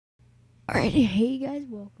Alright, hey guys,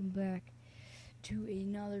 welcome back to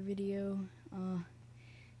another video.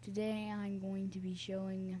 Today I'm going to be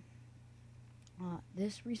showing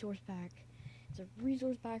this resource pack. It's a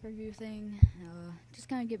resource pack review thing, just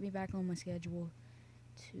kind of get me back on my schedule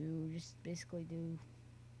to just basically do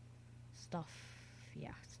stuff.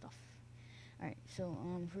 Yeah, stuff. Alright, so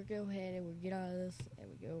if we go ahead and we get out of this and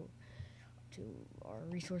we go to our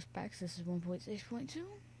resource packs, this is 1.6.2.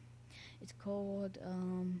 It's called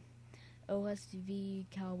OSV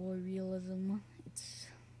Cowboy Realism. It's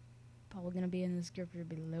probably gonna be in the description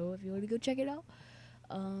below if you want to go check it out.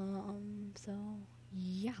 So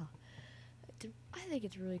yeah, I think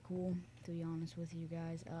it's really cool, to be honest with you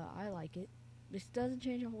guys. I like it. This doesn't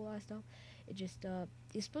change a whole lot of stuff. It just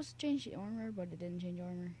it's supposed to change the armor, but it didn't change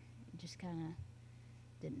armor. It just kind of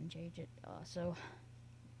didn't change it. So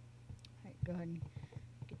alright, go ahead and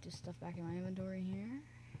get this stuff back in my inventory here.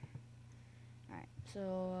 Alright,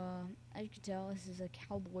 so as you can tell, this is a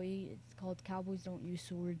cowboy. It's called Cowboys Don't Use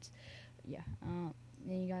Swords. Yeah.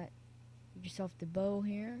 Then you got yourself the bow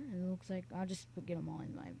here. It looks like I'll just get them all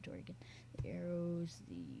in my inventory again. The arrows,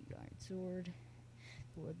 the iron sword,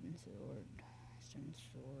 wooden sword, stone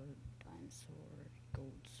sword, diamond sword,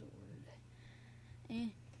 gold sword.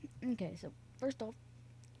 Okay, so first off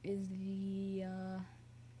is the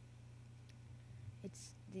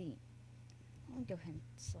it's the let me go ahead and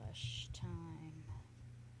slash time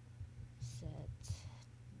set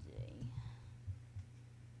day.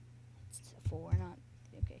 It's 4, not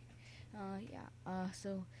okay.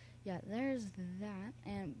 So yeah, there's that.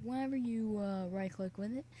 And whenever you right click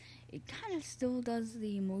with it, it kind of still does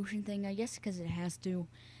the motion thing, I guess, because it has to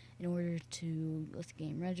in order to let the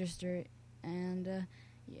game register it. And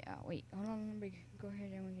yeah, wait, hold on. Let me go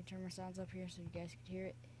ahead and we can turn my sounds up here so you guys can hear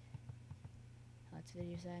it. That's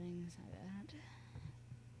video settings, like that.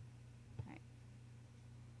 Alright.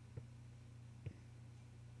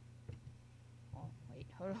 Oh, wait,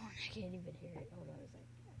 hold on, I can't even hear it. Hold on a second.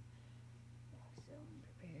 Still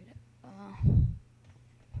unprepared.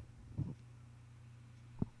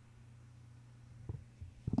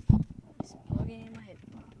 Just plug it in my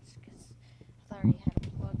headphones, because I thought I already had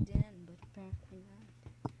it plugged in, but apparently not.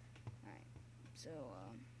 Alright, so,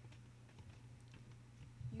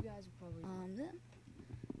 you guys are probably then.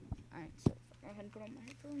 Alright, so go ahead and put on my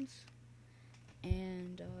headphones.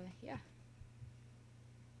 And, yeah.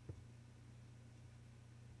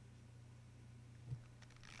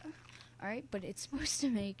 Alright, but it's supposed to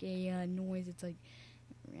make a noise. It's like,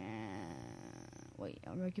 wait,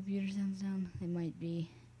 are my computer sounds down? They might be.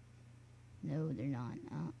 No, they're not.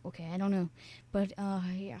 Okay, I don't know. But,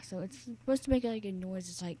 yeah, so it's supposed to make like a noise.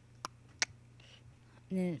 It's like,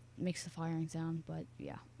 and then it makes the firing sound. But,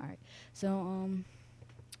 yeah, alright. So,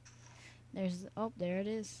 there's, oh, there it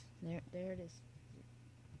is. There it is.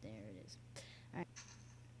 There it is. Alright.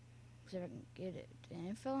 See if I can get it. And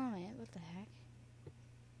it fell on my head. What the heck?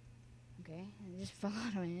 Okay, it just fell out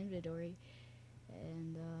of my inventory.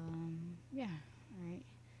 And, yeah, alright.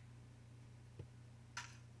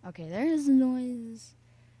 Okay, there's the noise.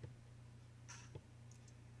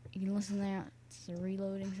 You can listen there. It's a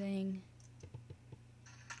reloading thing.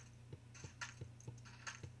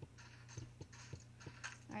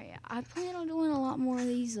 Alright, yeah, I plan on doing a lot more of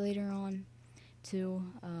these later on, too.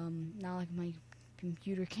 Not like my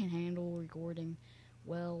computer can handle recording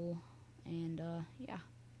well. And, yeah.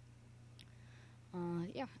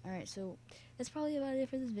 Yeah, alright, so that's probably about it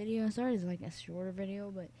for this video. Sorry it's like a shorter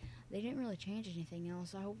video, but they didn't really change anything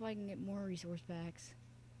else. I hope I can get more resource packs.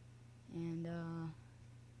 And,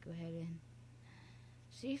 go ahead and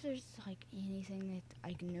see if there's, like, anything that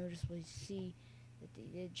I can noticeably see that they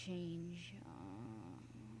did change.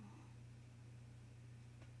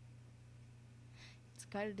 It's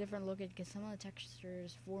kind of different looking, because some of the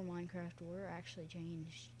textures for Minecraft were actually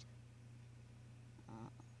changed.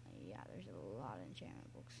 Yeah, there's a lot of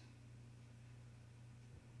enchantment books.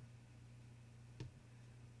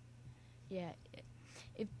 Yeah,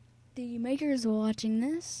 if the makers are watching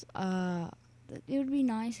this, it would be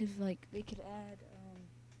nice if, like, they could add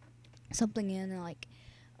something in, like,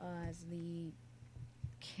 as the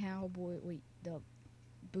cowboy, the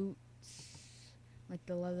boots, like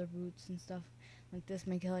the leather boots and stuff, like this,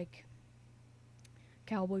 make it like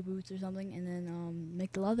cowboy boots or something, and then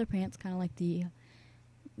make the leather pants kind of like the,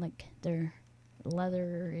 like their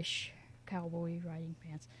leatherish cowboy riding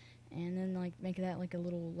pants, and then like make that like a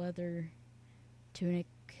little leather tunic,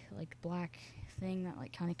 like black thing that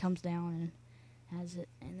like kind of comes down and has it,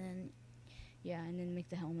 and then yeah, and then make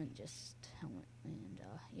the helmet just helmet, and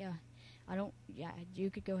yeah, you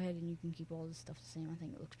could go ahead and you can keep all this stuff the same. I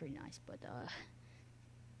think it looks pretty nice, but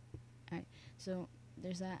alright, so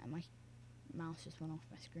there's that. mouse just went off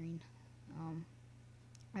my screen.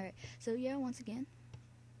 Alright, so yeah, once again,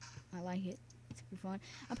 I like it. It's pretty fun.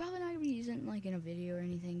 I'm probably not gonna be using it like in a video or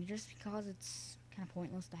anything, just because it's kind of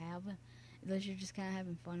pointless to have, unless you're just kind of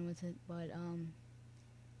having fun with it. But I'm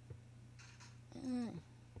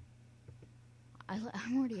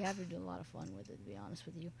already having a lot of fun with it, to be honest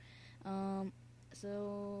with you.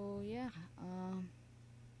 So yeah.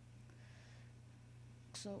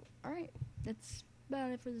 So alright, that's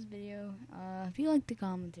about it for this video. If you liked the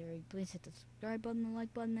commentary, please hit the subscribe button, the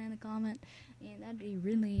like button, and the comment, and that'd be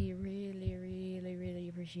really, really, really, really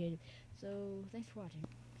appreciated. So thanks for watching.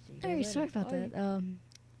 See you guys later. Sorry about that.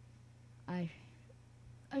 I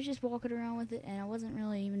was just walking around with it, and I wasn't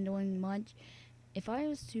really even doing much. If I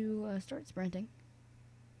was to start sprinting,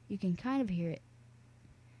 you can kind of hear it.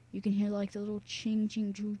 You can hear like the little ching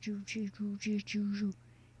ching choo choo choo choo choo choo choo.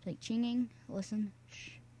 It's like chinging. Listen.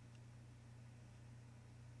 Shh.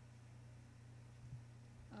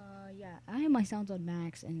 Yeah, I have my sounds on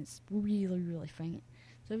max, and it's really, really faint.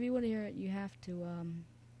 So if you want to hear it, you have to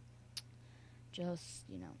just,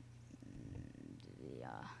 you know,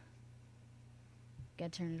 gotta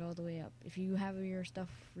turn it all the way up. If you have your stuff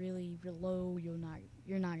really, real low, you're not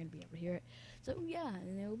gonna be able to hear it. So yeah,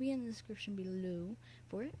 and it will be in the description below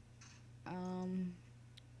for it,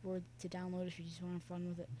 or to download if you just want to have fun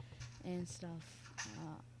with it and stuff.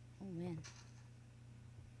 Oh man,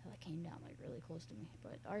 that came down like really close to me.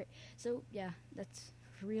 But alright, so yeah, that's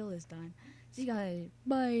for real this time. See you guys.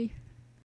 Bye.